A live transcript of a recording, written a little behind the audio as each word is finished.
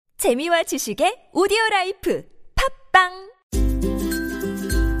재미와 지식의 오디오라이프 팝빵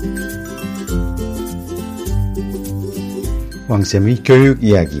왕쌤의 교육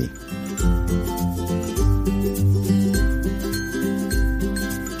이야기.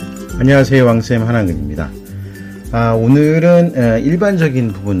 안녕하세요. 왕쌤 하는입니다. 오늘은 일반적인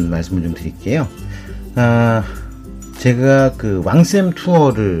부분 말씀을 좀 드릴게요. 제가 그 왕쌤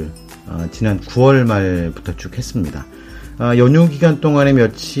투어를 지난 9월 말부터 쭉 했습니다. 연휴 기간 동안에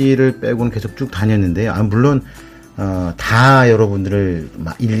며칠을 빼고는 계속 쭉 다녔는데요. 물론 다 여러분들을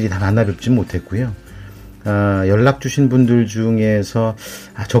일일이 다 만나 뵙지는 못했고요. 연락 주신 분들 중에서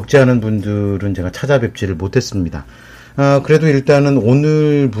적지 않은 분들은 제가 찾아뵙지를 못했습니다. 그래도 일단은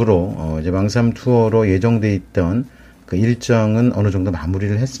오늘부로 이제 왕쌤 투어로 예정돼 있던 그 일정은 어느 정도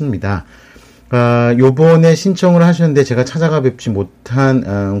마무리를 했습니다. 요번에 신청을 하셨는데 제가 찾아가 뵙지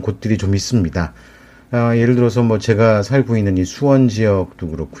못한 곳들이 좀 있습니다. 예를 들어서 뭐 제가 살고 있는 이 수원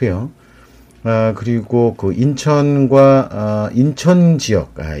지역도 그렇고요. 그리고 그 인천과 인천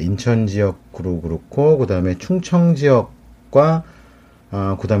지역으로 그렇고, 그 다음에 충청 지역과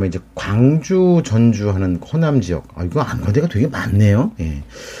그 다음에 이제 광주, 전주 하는 호남 지역. 이거 안 간 데가 되게 많네요. 예.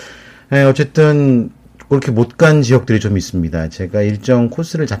 어쨌든 그렇게 못 간 지역들이 좀 있습니다. 제가 일정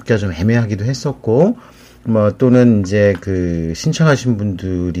코스를 잡기가 좀 애매하기도 했었고, 또는 이제 그 신청하신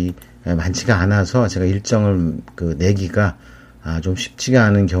분들이 많지가 않아서 제가 일정을 내기가 좀 쉽지가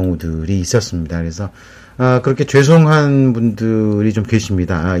않은 경우들이 있었습니다. 그래서 그렇게 죄송한 분들이 좀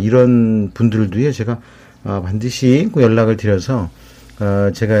계십니다. 이런 분들도요, 제가 반드시 연락을 드려서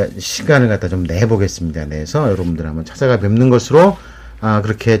제가 시간을 갖다 좀 내보겠습니다. 내서 여러분들 한번 찾아가 뵙는 것으로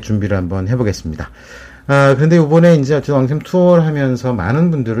그렇게 준비를 한번 해보겠습니다. 그런데 이번에 이제 왕쌤 투어를 하면서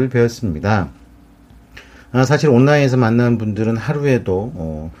많은 분들을 뵈었습니다. 사실 온라인에서 만나는 분들은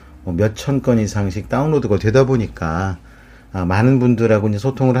하루에도 몇천 건 이상씩 다운로드가 되다 보니까 많은 분들하고 이제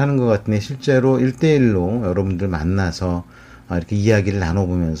소통을 하는 것 같은데, 실제로 1대1로 여러분들 만나서 이렇게 이야기를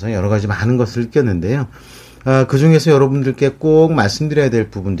나눠보면서 여러 가지 많은 것을 느꼈는데요. 그 중에서 여러분들께 꼭 말씀드려야 될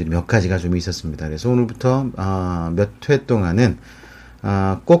부분들이 몇 가지가 좀 있었습니다. 그래서 오늘부터 몇 회 동안은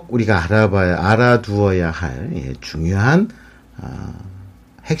꼭 우리가 알아두어야 할 중요한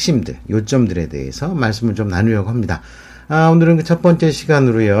핵심들, 요점들에 대해서 말씀을 좀 나누려고 합니다. 오늘은 그 첫 번째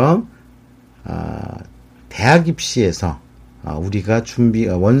시간으로요, 대학 입시에서 우리가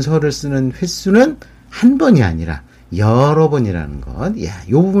원서를 쓰는 횟수는 한 번이 아니라 여러 번이라는 것, 이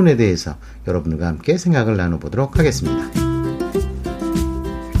부분에 대해서 여러분들과 함께 생각을 나눠보도록 하겠습니다.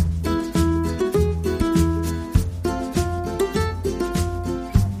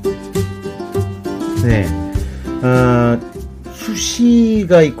 네,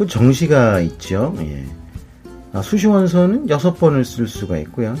 수시가 있고 정시가 있죠. 예. 수시 원서는 6번을 쓸 수가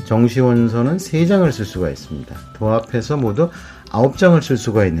있고요. 정시 원서는 3장을 쓸 수가 있습니다. 도합해서 모두 9장을 쓸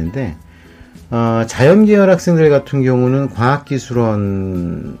수가 있는데, 자연계열 학생들 같은 경우는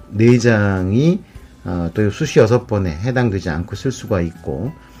과학기술원 4장이 또 수시 6번에 해당되지 않고 쓸 수가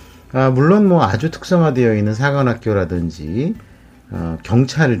있고, 물론 아주 특성화되어 있는 사관학교라든지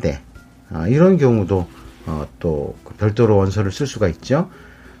경찰대 이런 경우도 또 별도로 원서를 쓸 수가 있죠.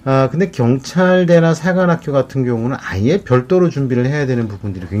 근데 경찰대나 사관학교 같은 경우는 아예 별도로 준비를 해야 되는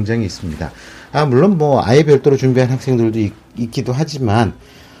부분들이 굉장히 있습니다. 물론 아예 별도로 준비한 학생들도 있기도 하지만,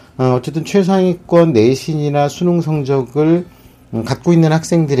 어쨌든 최상위권 내신이나 수능 성적을 갖고 있는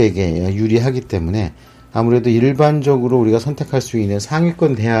학생들에게 유리하기 때문에 아무래도 일반적으로 우리가 선택할 수 있는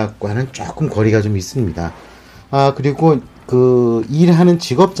상위권 대학과는 조금 거리가 좀 있습니다. 그리고 그 일하는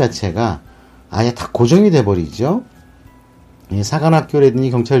직업 자체가 아예 다 고정이 돼버리죠. 사관학교라든지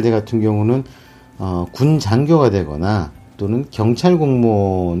경찰대 같은 경우는 군 장교가 되거나 또는 경찰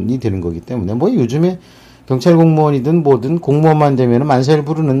공무원이 되는 거기 때문에, 요즘에 경찰 공무원이든 뭐든 공무원만 되면 만사를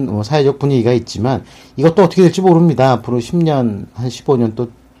부르는 사회적 분위기가 있지만, 이것도 어떻게 될지 모릅니다. 앞으로 10년, 한 15년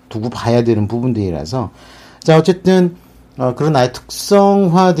또 두고 봐야 되는 부분들이라서. 자, 어쨌든 그런 아예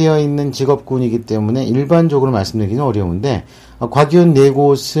특성화되어 있는 직업군이기 때문에 일반적으로 말씀드리기는 어려운데, 과기원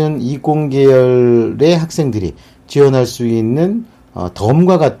 4곳은 이공계열의 학생들이 지원할 수 있는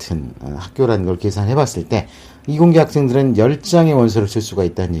덤과 같은 학교라는 걸 계산해 봤을 때, 이공계 학생들은 10장의 원서를 쓸 수가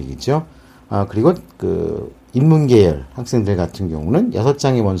있다는 얘기죠. 그리고 그 인문계열 학생들 같은 경우는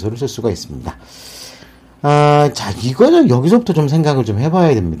 6장의 원서를 쓸 수가 있습니다. 자, 이거는 여기서부터 좀 생각을 좀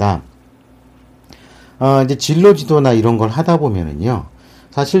해봐야 됩니다. 이제 진로지도나 이런 걸 하다 보면은요,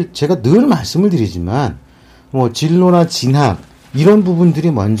 사실 제가 늘 말씀을 드리지만, 진로나 진학 이런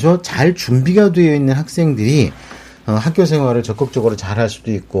부분들이 먼저 잘 준비가 되어 있는 학생들이 학교 생활을 적극적으로 잘 할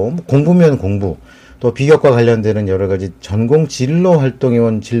수도 있고, 공부면 공부, 또 비교과 관련되는 여러 가지 전공 진로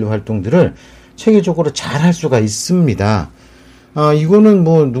활동들을 체계적으로 잘 할 수가 있습니다. 이거는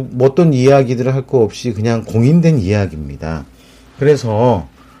어떤 이야기들을 할 거 없이 그냥 공인된 이야기입니다. 그래서,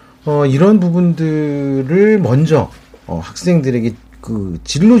 이런 부분들을 먼저, 학생들에게 그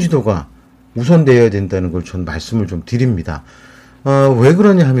진로지도가 우선되어야 된다는 걸 전 말씀을 좀 드립니다. 왜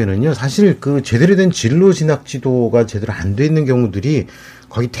그러냐 하면은요, 사실 그 제대로 된 진로 진학 지도가 제대로 안 돼 있는 경우들이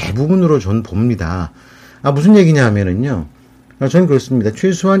거의 대부분으로 전 봅니다. 무슨 얘기냐 하면은요, 저는 그렇습니다.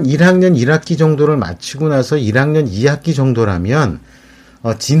 최소한 1학년 1학기 정도를 마치고 나서 1학년 2학기 정도라면,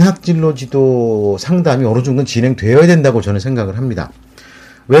 진학 진로 지도 상담이 어느 정도 진행되어야 된다고 저는 생각을 합니다.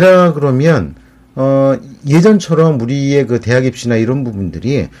 왜라 그러면, 예전처럼 우리의 그 대학 입시나 이런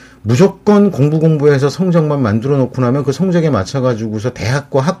부분들이 무조건 공부해서 성적만 만들어 놓고 나면 그 성적에 맞춰가지고서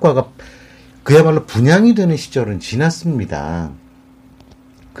대학과 학과가 그야말로 분양이 되는 시절은 지났습니다.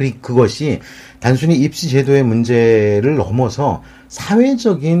 그것이 단순히 입시 제도의 문제를 넘어서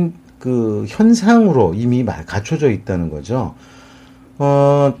사회적인 그 현상으로 이미 갖춰져 있다는 거죠.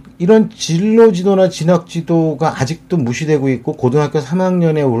 이런 진로 지도나 진학 지도가 아직도 무시되고 있고 고등학교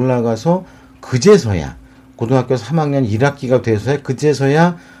 3학년에 올라가서 그제서야 고등학교 3학년 1학기가 돼서야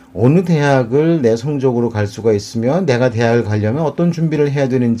그제서야 어느 대학을 내 성적으로 갈 수가 있으며 내가 대학을 가려면 어떤 준비를 해야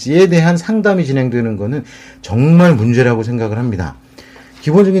되는지에 대한 상담이 진행되는 것은 정말 문제라고 생각을 합니다.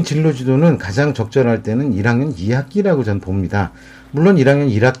 기본적인 진로 지도는 가장 적절할 때는 1학년 2학기라고 저는 봅니다. 물론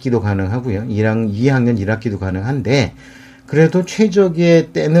 1학년 1학기도 가능하고요. 2학년 1학기도 가능한데 그래도 최적의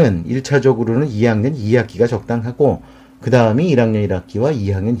때는 1차적으로는 2학년 2학기가 적당하고 그 다음이 1학년 1학기와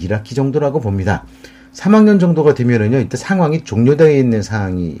 2학년 1학기 정도라고 봅니다. 3학년 정도가 되면은요, 이때 상황이 종료되어 있는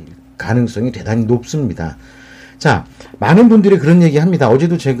상황이 가능성이 대단히 높습니다. 자, 많은 분들이 그런 얘기 합니다.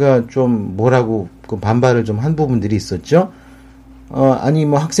 어제도 제가 좀 뭐라고 그 반발을 좀 한 부분들이 있었죠.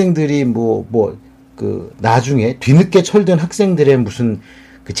 학생들이 나중에 뒤늦게 철든 학생들의 무슨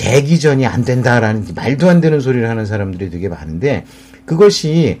그 재기전이 안 된다라는 말도 안 되는 소리를 하는 사람들이 되게 많은데,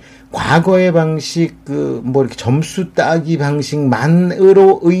 그것이 과거의 방식, 이렇게 점수 따기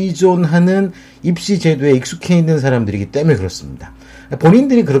방식만으로 의존하는 입시 제도에 익숙해 있는 사람들이기 때문에 그렇습니다.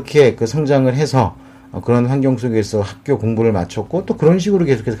 본인들이 그렇게 그 성장을 해서 그런 환경 속에서 학교 공부를 마쳤고 또 그런 식으로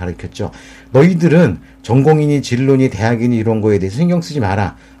계속해서 가르쳤죠. 너희들은 전공이니 진로니 대학이니 이런 거에 대해서 신경 쓰지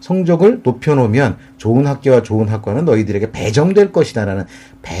마라. 성적을 높여놓으면 좋은 학교와 좋은 학과는 너희들에게 배정될 것이다라는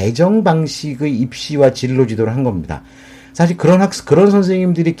배정 방식의 입시와 진로 지도를 한 겁니다. 사실 그런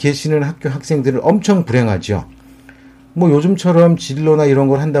선생님들이 계시는 학교 학생들은 엄청 불행하죠. 요즘처럼 진로나 이런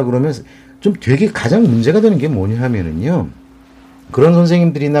걸 한다 그러면 좀 되게 가장 문제가 되는 게 뭐냐 하면은요. 그런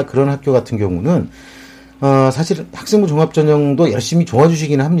선생님들이나 그런 학교 같은 경우는 사실 학생부 종합전형도 열심히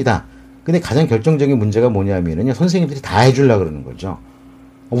도와주시기는 합니다. 근데 가장 결정적인 문제가 뭐냐면은요. 선생님들이 다 해주려고 그러는 거죠.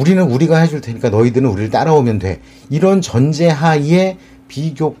 우리는 우리가 해줄 테니까 너희들은 우리를 따라오면 돼. 이런 전제하에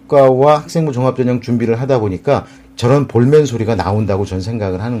비교과와 학생부 종합전형 준비를 하다 보니까 저런 볼멘 소리가 나온다고 전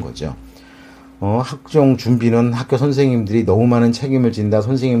생각을 하는 거죠. 학종 준비는 학교 선생님들이 너무 많은 책임을 진다.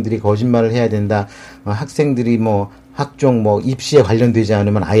 선생님들이 거짓말을 해야 된다. 학생들이 학종 입시에 관련되지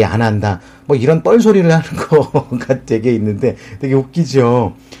않으면 아예 안 한다. 이런 뻘소리를 하는 거가 되게 있는데 되게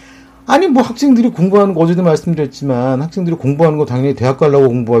웃기죠. 아니 학생들이 공부하는 거 어제도 말씀드렸지만 학생들이 공부하는 거 당연히 대학 가려고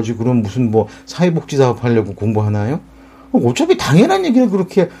공부하지 그럼 무슨 사회복지 사업 하려고 공부하나요? 어차피 당연한 얘기를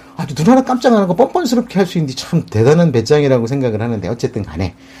그렇게 아주 눈 하나 깜짝 안 하고 뻔뻔스럽게 할 수 있는데 참 대단한 배짱이라고 생각을 하는데 어쨌든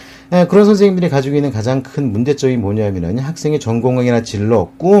간에 그런 선생님들이 가지고 있는 가장 큰 문제점이 뭐냐면 학생의 전공이나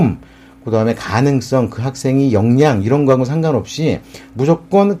진로, 꿈, 그 다음에 가능성, 그 학생의 역량 이런 거하고 상관없이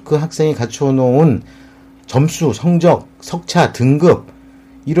무조건 그 학생이 갖춰놓은 점수, 성적, 석차, 등급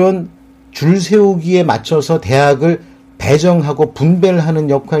이런 줄 세우기에 맞춰서 대학을 배정하고 분배를 하는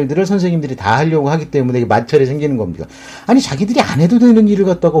역할들을 선생님들이 다 하려고 하기 때문에 마찰이 생기는 겁니다. 아니 자기들이 안 해도 되는 일을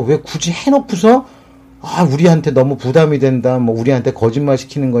갖다가 왜 굳이 해놓고서 우리한테 너무 부담이 된다. 우리한테 거짓말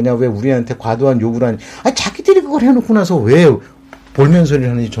시키는 거냐. 왜 우리한테 과도한 요구를 하냐. 자기들이 그걸 해놓고 나서 왜 볼멘 소리를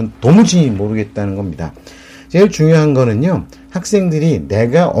하는지 전 도무지 모르겠다는 겁니다. 제일 중요한 거는요. 학생들이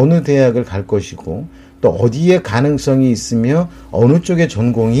내가 어느 대학을 갈 것이고 또 어디에 가능성이 있으며 어느 쪽의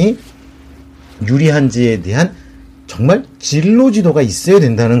전공이 유리한지에 대한 정말 진로 지도가 있어야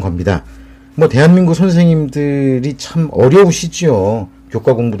된다는 겁니다. 대한민국 선생님들이 참 어려우시죠.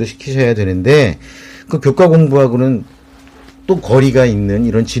 교과 공부도 시키셔야 되는데 그 교과 공부하고는 또 거리가 있는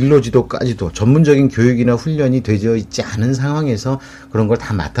이런 진로 지도까지도 전문적인 교육이나 훈련이 되어 있지 않은 상황에서 그런 걸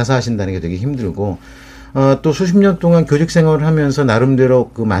다 맡아서 하신다는 게 되게 힘들고 또 수십 년 동안 교직 생활을 하면서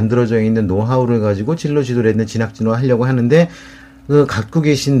나름대로 그 만들어져 있는 노하우를 가지고 진로 지도를 했는 진학 진로 하려고 하는데 그 갖고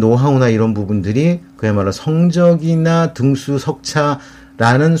계신 노하우나 이런 부분들이 그야말로 성적이나 등수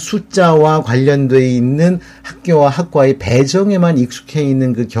석차라는 숫자와 관련되어 있는 학교와 학과의 배정에만 익숙해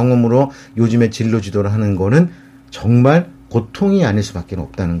있는 그 경험으로 요즘에 진로 지도를 하는 거는 정말 고통이 아닐 수밖에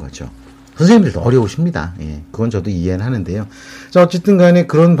없다는 거죠. 선생님들도 어려우십니다. 예, 그건 저도 이해는 하는데요. 자, 어쨌든 간에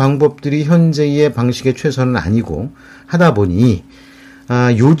그런 방법들이 현재의 방식의 최선은 아니고 하다 보니,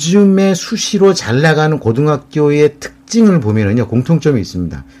 요즘에 수시로 잘 나가는 고등학교의 특징을 보면은요, 공통점이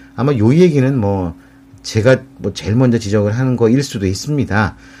있습니다. 아마 요 얘기는 제가 제일 먼저 지적을 하는 거일 수도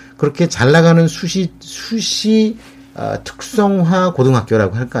있습니다. 그렇게 잘 나가는 수시, 특성화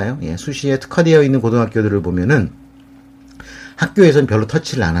고등학교라고 할까요? 예, 수시에 특화되어 있는 고등학교들을 보면은 학교에서는 별로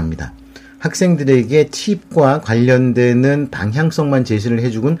터치를 안 합니다. 학생들에게 팁과 관련되는 방향성만 제시를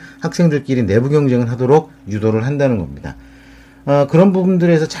해주곤 학생들끼리 내부 경쟁을 하도록 유도를 한다는 겁니다. 그런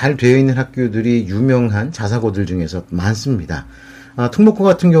부분들에서 잘 되어 있는 학교들이 유명한 자사고들 중에서 많습니다. 특목고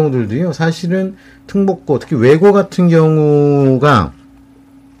같은 경우들도요, 사실은 특목고, 특히 외고 같은 경우가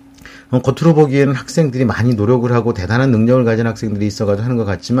겉으로 보기에는 학생들이 많이 노력을 하고 대단한 능력을 가진 학생들이 있어가지고 하는 것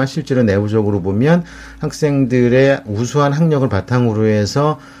같지만 실제로 내부적으로 보면 학생들의 우수한 학력을 바탕으로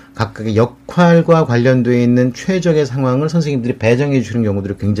해서 각각의 역할과 관련되어 있는 최적의 상황을 선생님들이 배정해 주는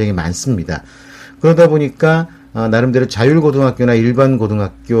경우들이 굉장히 많습니다. 그러다 보니까 나름대로 자율고등학교나 일반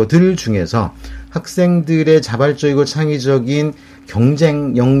고등학교들 중에서 학생들의 자발적이고 창의적인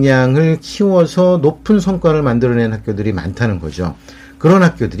경쟁 역량을 키워서 높은 성과를 만들어낸 학교들이 많다는 거죠. 그런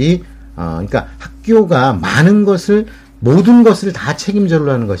학교들이 그러니까 학교가 모든 것을 다 책임져로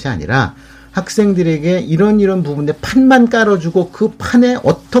하는 것이 아니라 학생들에게 이런 부분에 판만 깔아주고 그 판에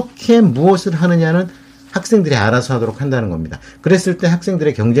어떻게 무엇을 하느냐는 학생들이 알아서 하도록 한다는 겁니다. 그랬을 때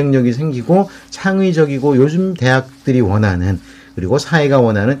학생들의 경쟁력이 생기고 창의적이고 요즘 대학들이 원하는 그리고 사회가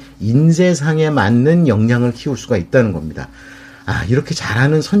원하는 인재상에 맞는 역량을 키울 수가 있다는 겁니다. 이렇게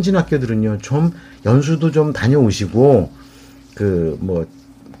잘하는 선진학교들은요, 좀 연수도 좀 다녀오시고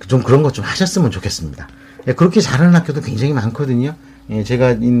좀 그런 것 좀 하셨으면 좋겠습니다. 예, 그렇게 잘하는 학교도 굉장히 많거든요. 예,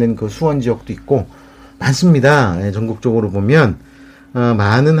 제가 있는 그 수원 지역도 있고 많습니다. 예, 전국적으로 보면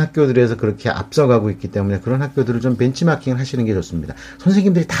많은 학교들에서 그렇게 앞서가고 있기 때문에 그런 학교들을 좀 벤치마킹을 하시는 게 좋습니다.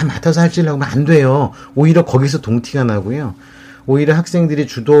 선생님들이 다 맡아서 할지려고 하면 안 돼요. 오히려 거기서 동티가 나고요. 오히려 학생들이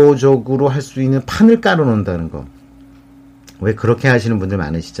주도적으로 할 수 있는 판을 깔아놓는다는 거. 왜 그렇게 하시는 분들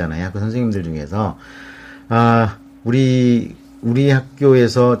많으시잖아요. 그 선생님들 중에서 우리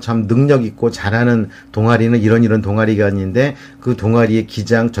학교에서 참 능력 있고 잘하는 동아리는 이런 동아리가 있는데 그 동아리의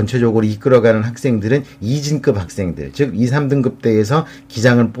기장 전체적으로 이끌어가는 학생들은 2진급 학생들, 즉 2, 3등급 대에서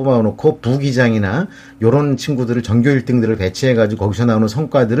기장을 뽑아놓고 부기장이나 요런 친구들을 전교 1등들을 배치해가지고 거기서 나오는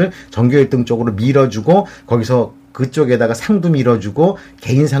성과들을 전교 1등 쪽으로 밀어주고 거기서 그쪽에다가 상도 밀어주고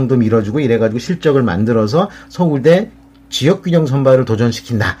개인상도 밀어주고 이래가지고 실적을 만들어서 서울대 지역균형 선발을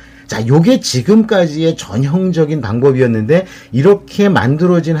도전시킨다. 자, 요게 지금까지의 전형적인 방법이었는데 이렇게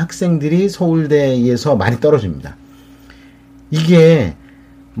만들어진 학생들이 서울대에서 많이 떨어집니다. 이게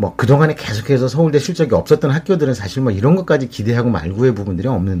그동안에 계속해서 서울대 실적이 없었던 학교들은 사실 이런 것까지 기대하고 말고의 부분들이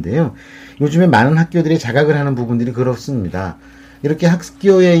없는데요. 요즘에 많은 학교들이 자각을 하는 부분들이 그렇습니다. 이렇게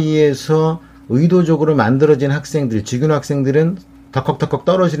학교에 의해서 의도적으로 만들어진 학생들, 직윤 학생들은 덜컥덜컥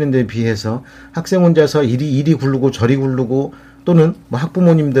떨어지는 데 비해서 학생 혼자서 이리 굴르고 저리 굴르고 또는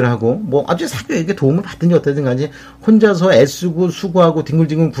학부모님들하고 아주 사교에게 도움을 받든지 어떻든 간에 혼자서 애쓰고 수고하고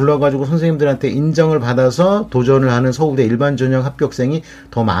뒹굴뒹굴 굴러가지고 선생님들한테 인정을 받아서 도전을 하는 서울대 일반 전형 합격생이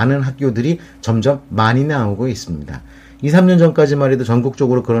더 많은 학교들이 점점 많이 나오고 있습니다. 2, 3년 전까지만 해도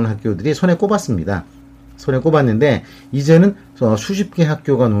전국적으로 그런 학교들이 손에 꼽았습니다. 손에 꼽았는데 이제는 수십 개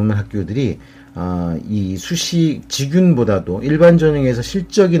학교가 넘는 학교들이 이 수시 직윤보다도 일반 전형에서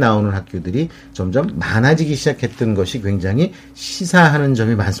실적이 나오는 학교들이 점점 많아지기 시작했던 것이 굉장히 시사하는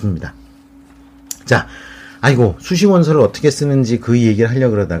점이 많습니다. 자, 수시 원서를 어떻게 쓰는지 그 얘기를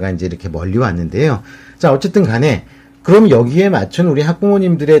하려고 그러다가 이제 이렇게 멀리 왔는데요. 자, 어쨌든 간에 그럼 여기에 맞춘 우리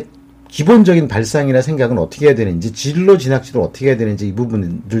학부모님들의 기본적인 발상이나 생각은 어떻게 해야 되는지, 진로 진학지도 어떻게 해야 되는지 이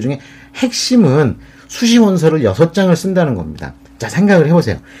부분들 중에 핵심은 수시 원서를 6장을 쓴다는 겁니다. 자, 생각을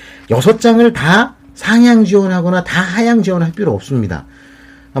해보세요. 6장을 다 상향 지원하거나 다 하향 지원할 필요 없습니다.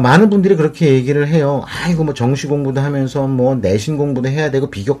 많은 분들이 그렇게 얘기를 해요. 정시 공부도 하면서 내신 공부도 해야 되고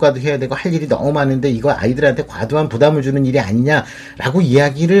비교과도 해야 되고 할 일이 너무 많은데 이거 아이들한테 과도한 부담을 주는 일이 아니냐라고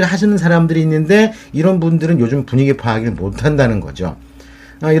이야기를 하시는 사람들이 있는데 이런 분들은 요즘 분위기 파악을 못한다는 거죠.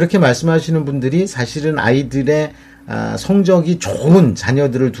 이렇게 말씀하시는 분들이 사실은 아이들의 성적이 좋은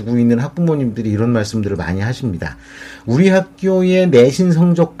자녀들을 두고 있는 학부모님들이 이런 말씀들을 많이 하십니다. 우리 학교의 내신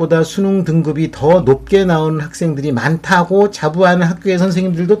성적보다 수능 등급이 더 높게 나오는 학생들이 많다고 자부하는 학교의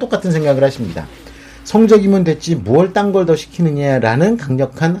선생님들도 똑같은 생각을 하십니다. 성적이면 됐지 뭘 딴 걸 더 시키느냐라는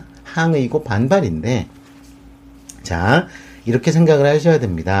강력한 항의고 반발인데, 자, 이렇게 생각을 하셔야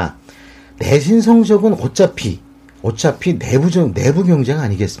됩니다. 내신 성적은 어차피 내부 경쟁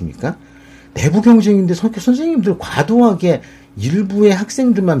아니겠습니까? 내부 경쟁인데 선생님들 과도하게 일부의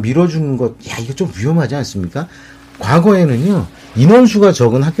학생들만 밀어주는 것, 야, 이거 좀 위험하지 않습니까? 과거에는요, 인원수가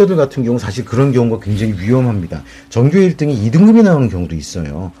적은 학교들 같은 경우 사실 그런 경우가 굉장히 위험합니다. 전교 1등이 2등급이 나오는 경우도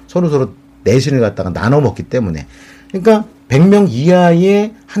있어요. 서로 내신을 갖다가 나눠 먹기 때문에. 그러니까 100명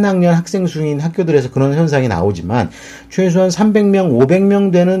이하의 한 학년 학생 수인 학교들에서 그런 현상이 나오지만 최소한 300명,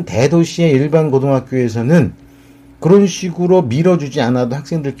 500명 되는 대도시의 일반 고등학교에서는 그런 식으로 밀어주지 않아도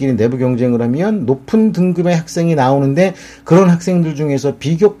학생들끼리 내부 경쟁을 하면 높은 등급의 학생이 나오는데 그런 학생들 중에서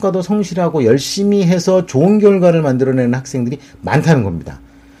비교과도 성실하고 열심히 해서 좋은 결과를 만들어내는 학생들이 많다는 겁니다.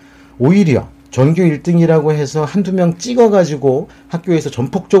 오히려 전교 1등이라고 해서 한두 명 찍어가지고 학교에서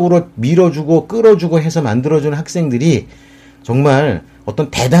전폭적으로 밀어주고 끌어주고 해서 만들어주는 학생들이 정말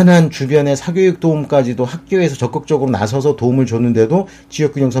어떤 대단한 주변의 사교육 도움까지도 학교에서 적극적으로 나서서 도움을 줬는데도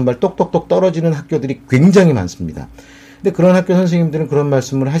지역균형 선발 똑똑똑 떨어지는 학교들이 굉장히 많습니다. 근데 그런 학교 선생님들은 그런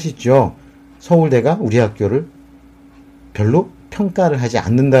말씀을 하시죠. 서울대가 우리 학교를 별로 평가를 하지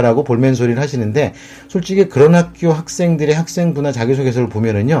않는다라고 볼멘소리를 하시는데 솔직히 그런 학교 학생들의 학생부나 자기소개서를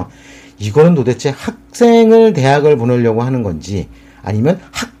보면은요. 이거는 도대체 학생을 대학을 보내려고 하는 건지 아니면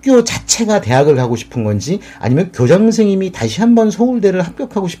학교 자체가 대학을 가고 싶은 건지 아니면 교장 선생님이 다시 한번 서울대를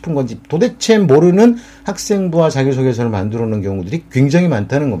합격하고 싶은 건지 도대체 모르는 학생부와 자기소개서를 만들어 놓은 경우들이 굉장히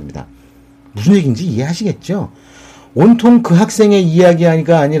많다는 겁니다. 무슨 얘기인지 이해하시겠죠? 온통 그 학생의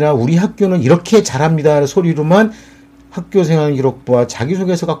이야기가 아니라 우리 학교는 이렇게 잘합니다 소리로만 학교생활 기록부와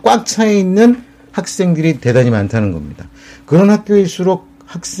자기소개서가 꽉 차 있는 학생들이 대단히 많다는 겁니다. 그런 학교일수록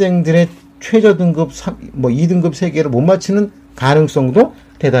학생들의 최저 등급 2등급 3개를 못 맞추는 가능성도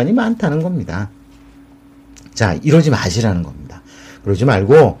대단히 많다는 겁니다. 자, 이러지 마시라는 겁니다. 그러지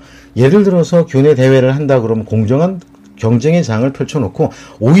말고 예를 들어서 교내 대회를 한다 그러면 공정한 경쟁의 장을 펼쳐놓고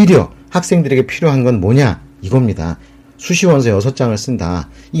오히려 학생들에게 필요한 건 뭐냐 이겁니다. 수시원서 6장을 쓴다.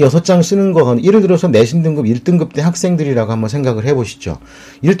 이 6장 쓰는 건 예를 들어서 내신 등급 1등급 때 학생들이라고 한번 생각을 해보시죠.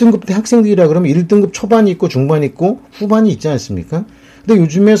 1등급 때 학생들이라 그러면 1등급 초반이 있고 중반이 있고 후반이 있지 않습니까? 근데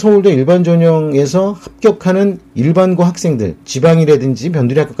요즘에 서울대 일반 전형에서 합격하는 일반고 학생들, 지방이라든지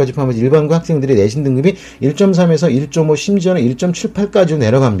변두리 학교까지 포함해서 일반고 학생들의 내신 등급이 1.3에서 1.5, 심지어는 1.78까지로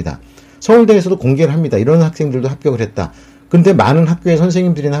내려갑니다. 서울대에서도 공개를 합니다. 이런 학생들도 합격을 했다. 근데 많은 학교의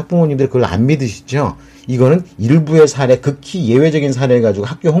선생님들이나 학부모님들이 그걸 안 믿으시죠? 이거는 일부의 사례, 극히 예외적인 사례를 가지고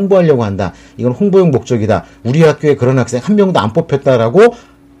학교 홍보하려고 한다. 이건 홍보용 목적이다. 우리 학교에 그런 학생 한 명도 안 뽑혔다라고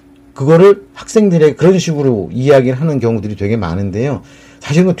그거를 학생들에게 그런 식으로 이야기를 하는 경우들이 되게 많은데요.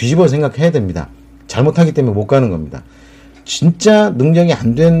 사실은 그거 뒤집어 생각해야 됩니다. 잘못하기 때문에 못 가는 겁니다. 진짜 능력이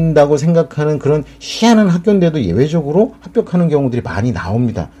안 된다고 생각하는 그런 희한한 학교인데도 예외적으로 합격하는 경우들이 많이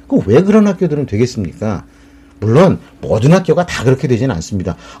나옵니다. 그럼 왜 그런 학교들은 되겠습니까? 물론 모든 학교가 다 그렇게 되지는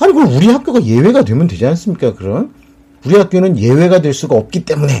않습니다. 아니 그럼 우리 학교가 예외가 되면 되지 않습니까? 그럼 우리 학교는 예외가 될 수가 없기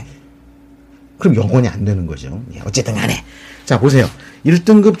때문에 그럼 영원히 안 되는 거죠. 어쨌든 간에 자 보세요.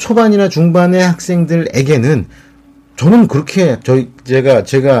 1등급 초반이나 중반의 학생들에게는 저는 그렇게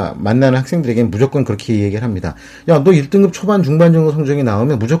제가 만나는 학생들에게는 무조건 그렇게 얘기를 합니다. 야, 너 1등급 초반 중반 정도 성적이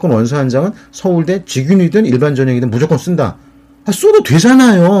나오면 무조건 원서 한 장은 서울대 직윤이든 일반 전형이든 무조건 쓴다. 써도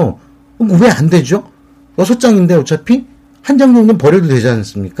되잖아요. 왜 안 되죠? 6장인데 어차피 한 장 정도는 버려도 되지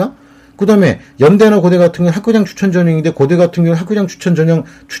않습니까? 그 다음에 연대나 고대 같은 경우는 학교장 추천 전형인데 고대 같은 경우는 학교장 추천 전형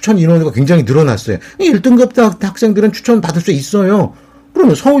추천 인원수가 굉장히 늘어났어요. 1등급 학생들은 추천 받을 수 있어요.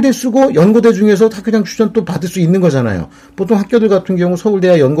 그러면 서울대 쓰고 연고대 중에서 학교장 추천 또 받을 수 있는 거잖아요. 보통 학교들 같은 경우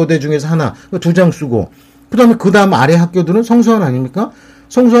서울대와 연고대 중에서 하나, 2장 쓰고 그 다음 아래 학교들은 성수한 아닙니까?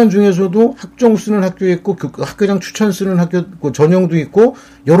 성수한 중에서도 학종 쓰는 학교 있고 학교장 추천 쓰는 학교 전형도 있고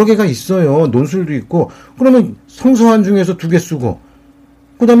여러 개가 있어요. 논술도 있고 그러면 성수한 중에서 2개 쓰고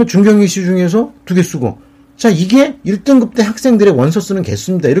그 다음에 중경이시 중에서 2개 쓰고 자 이게 1등급 때 학생들의 원서 쓰는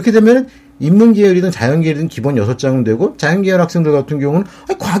개수입니다. 이렇게 되면 인문계열이든 자연계열이든 기본 6장은 되고 자연계열 학생들 같은 경우는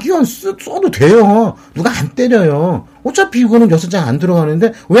과기원 써도 돼요. 누가 안 때려요. 어차피 이거는 6장 안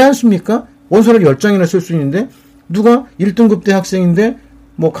들어가는데 왜 안 씁니까? 원서를 10장이나 쓸 수 있는데 누가 1등급 때 학생인데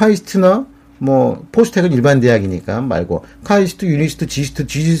뭐 카이스트나 뭐 포스텍은 일반 대학이니까 말고 카이스트, 유니스트, 지스트,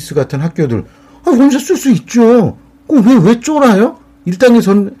 지지스 같은 학교들 원서 쓸 수 있죠. 그럼 왜 쫄아요?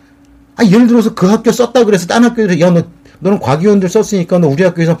 1단계선 예를 들어서 그 학교 썼다 그래서 딴 학교에서 야 너는 과기원들 썼으니까 너 우리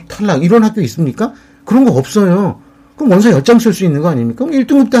학교에서 탈락 이런 학교 있습니까? 그런 거 없어요. 그럼 원서 10장 쓸 수 있는 거 아닙니까? 그럼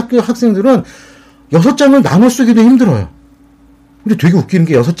 1등급 때 학교 학생들은 6장을 나눠 쓰기도 힘들어요. 근데 되게 웃기는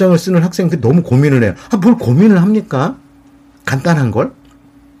게 6장을 쓰는 학생들이 너무 고민을 해요. 뭘 고민을 합니까? 간단한 걸?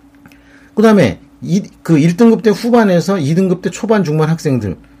 그 다음에 그 1등급 때 후반에서 2등급 때 초반 중반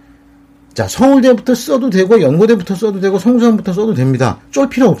학생들 자 서울대부터 써도 되고 연고대부터 써도 되고 성수한부터 써도 됩니다. 쫄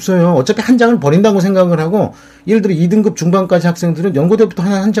필요 없어요. 어차피 한 장을 버린다고 생각을 하고 예를 들어 2등급 중반까지 학생들은 연고대부터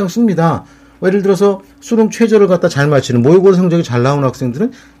한 장 씁니다. 예를 들어서 수능 최저를 갖다 잘 맞히는 모의고사 성적이 잘 나오는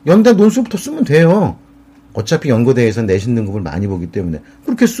학생들은 연대 논술부터 쓰면 돼요. 어차피 연고대에서 내신 등급을 많이 보기 때문에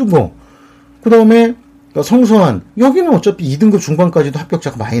그렇게 쓰고, 그 다음에 성서환, 여기는 어차피 2등급 중반까지도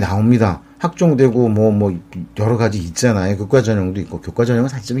합격자가 많이 나옵니다. 학종되고 뭐 여러 가지 있잖아요. 교과전형도 있고, 교과전형은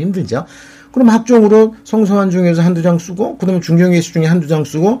사실 좀 힘들죠. 그럼 학종으로 성서환 중에서 한두 장 쓰고, 그 다음에 중경예시 중에 한두 장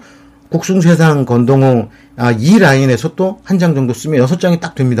쓰고, 국숭세상, 건동홍, 이 라인에서 또 한 장 정도 쓰면 6장이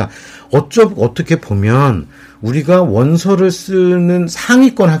딱 됩니다. 어떻게 보면 우리가 원서를 쓰는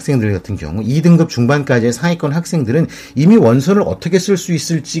상위권 학생들 같은 경우, 2등급 중반까지의 상위권 학생들은 이미 원서를 어떻게 쓸 수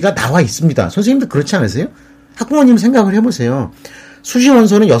있을지가 나와 있습니다. 선생님들 그렇지 않으세요? 학부모님 생각을 해보세요. 수시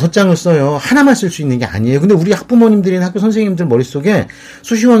원서는 6장을 써요. 하나만 쓸 수 있는 게 아니에요. 근데 우리 학부모님들이나 학교 선생님들 머릿속에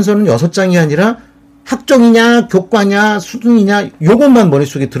수시 원서는 6장이 아니라 학종이냐, 교과냐, 수능이냐, 요것만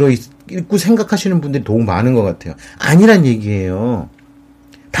머릿속에 들어있고 생각하시는 분들이 너무 많은 것 같아요. 아니란 얘기예요.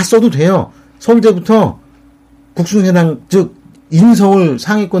 다 써도 돼요. 서울대부터 국sun해당, 즉, 인서울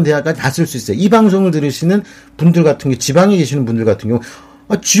상위권 대학까지 다 쓸 수 있어요. 이 방송을 들으시는 분들 같은 경우, 지방에 계시는 분들 같은 경우,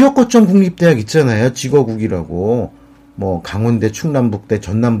 지역 거점 국립대학 있잖아요. 지거국이라고. 뭐, 강원대, 충남북대,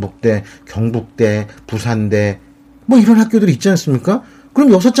 전남북대, 경북대, 부산대, 뭐 이런 학교들이 있지 않습니까? 그럼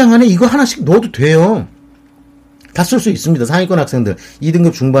 6장 안에 이거 하나씩 넣어도 돼요. 다 쓸 수 있습니다. 상위권 학생들.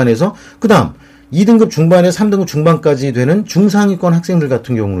 2등급 중반에서. 그 다음, 2등급 중반에 3등급 중반까지 되는 중상위권 학생들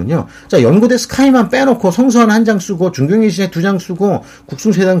같은 경우는요. 자, 연고대 스카이만 빼놓고 성서환 1장 쓰고, 중경예시에 2장 쓰고,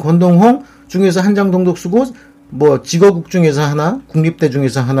 국숭세단 건동홍 중에서 1장 정도 쓰고, 뭐, 지거국 중에서 하나, 국립대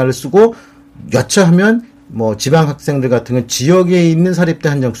중에서 하나를 쓰고, 여차하면, 뭐, 지방 학생들 같은 건 지역에 있는 사립대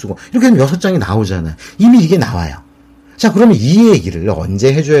 1장 쓰고, 이렇게 하면 6장이 나오잖아요. 이미 이게 나와요. 자, 그러면 이 얘기를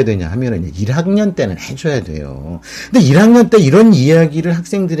언제 해줘야 되냐 하면은 1학년 때는 해줘야 돼요. 근데 1학년 때 이런 이야기를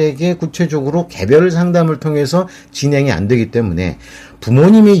학생들에게 구체적으로 개별 상담을 통해서 진행이 안 되기 때문에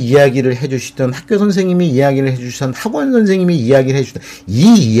부모님이 이야기를 해주시던, 학교 선생님이 이야기를 해주시던, 학원 선생님이 이야기를 해주시던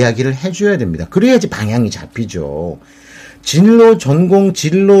이 이야기를 해줘야 됩니다. 그래야지 방향이 잡히죠. 진로, 전공,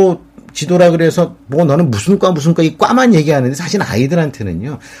 진로, 지도라 그래서 뭐 너는 무슨 과 이 과만 얘기하는데 사실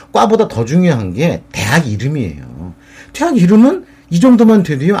아이들한테는요. 과보다 더 중요한 게 대학 이름이에요. 대학 이름은 이 정도만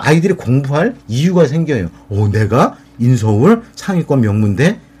돼도요. 아이들이 공부할 이유가 생겨요. 내가 인서울 상위권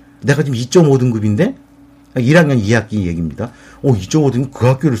명문대? 내가 지금 2.5등급인데? 1학년 2학기 얘기입니다. 2.5등급 그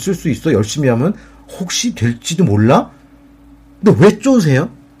학교를 쓸 수 있어? 열심히 하면 혹시 될지도 몰라? 근데 왜 쪼세요?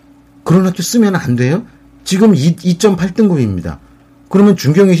 그런 학교 쓰면 안 돼요? 지금 2.8등급입니다. 그러면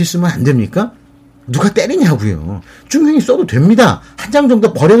중경예시 쓰면 안 됩니까? 누가 때리냐고요. 중경예시 써도 됩니다. 한 장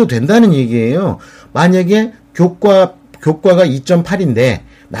정도 버려도 된다는 얘기예요. 만약에 교과가 2.8인데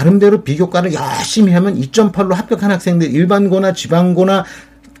나름대로 비교과를 열심히 하면 2.8로 합격한 학생들 일반고나 지방고나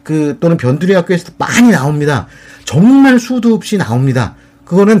또는 변두리 학교에서 많이 나옵니다. 정말 수도 없이 나옵니다.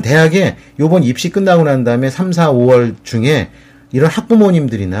 그거는 대학에 요번 입시 끝나고 난 다음에 3, 4, 5월 중에 이런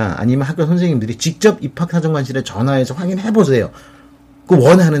학부모님들이나 아니면 학교 선생님들이 직접 입학사정관실에 전화해서 확인해 보세요. 그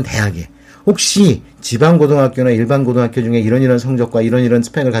원하는 대학에. 혹시 지방고등학교나 일반고등학교 중에 이런 성적과 이런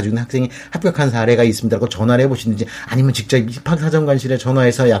스펙을 가지고 있는 학생이 합격한 사례가 있습니다라고 전화를 해보시는지, 아니면 직접 입학사정관실에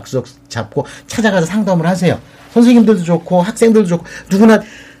전화해서 약속 잡고 찾아가서 상담을 하세요. 선생님들도 좋고 학생들도 좋고 누구나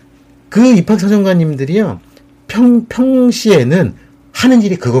그 입학사정관님들이요. 평시에는 하는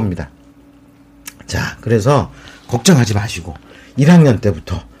일이 그겁니다. 자, 그래서 걱정하지 마시고 1학년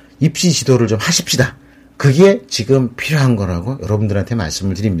때부터 입시 지도를 좀 하십시다. 그게 지금 필요한 거라고 여러분들한테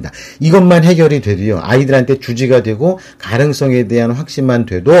말씀을 드립니다. 이것만 해결이 돼도요. 아이들한테 주지가 되고 가능성에 대한 확신만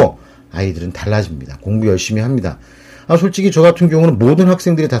돼도 아이들은 달라집니다. 공부 열심히 합니다. 솔직히 저 같은 경우는 모든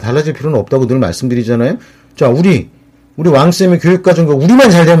학생들이 다 달라질 필요는 없다고 늘 말씀드리잖아요. 자, 우리 왕쌤의 교육과정과 우리만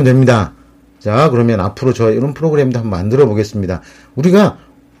잘 되면 됩니다. 자, 그러면 앞으로 저 이런 프로그램도 한번 만들어 보겠습니다. 우리가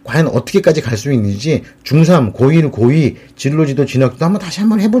과연 어떻게까지 갈 수 있는지 중3, 고1, 고2, 진로지도 진학도 다시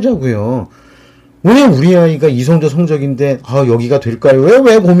한번 해보자고요. 왜 우리 아이가 이 정도 성적인데 여기가 될까요?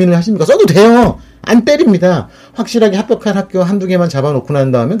 왜 고민을 하십니까? 써도 돼요. 안 때립니다. 확실하게 합격한 학교 한두 개만 잡아놓고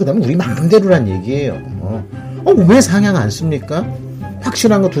난 다음에 그 다음에 우리 마음대로란 얘기예요. 왜 상향 안 씁니까?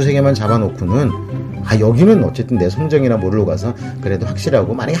 확실한 거 두세 개만 잡아놓고는 여기는 어쨌든 내 성적이나 모르러 가서 그래도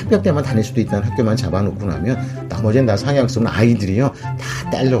확실하고 만약에 합격되면 다닐 수도 있다는 학교만 잡아놓고 나면 나머지는 다 상향 쓰면 아이들이요 다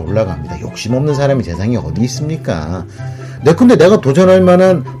딸려 올라갑니다. 욕심 없는 사람이 세상에 어디 있습니까? 근데 내가 도전할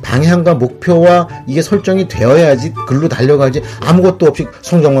만한 방향과 목표와 이게 설정이 되어야지 글로 달려가지, 아무것도 없이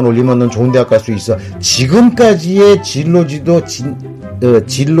성적만 올리면 넌 좋은 대학 갈 수 있어. 지금까지의 진로지도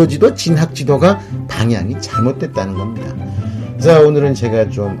진학지도가 방향이 잘못됐다는 겁니다. 자, 오늘은 제가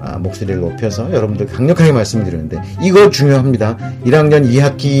좀 목소리를 높여서 여러분들 강력하게 말씀드렸는데 이거 중요합니다. 1학년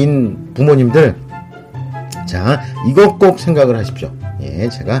 2학기인 부모님들, 자, 이거 꼭 생각을 하십시오. 예,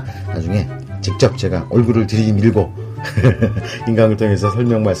 제가 나중에 직접 제가 얼굴을 들이밀고 인강을 통해서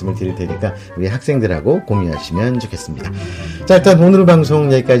설명 말씀을 드릴 테니까 우리 학생들하고 공유하시면 좋겠습니다. 자, 일단 오늘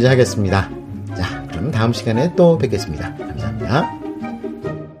방송 여기까지 하겠습니다. 자, 그럼 다음 시간에 또 뵙겠습니다. 감사합니다.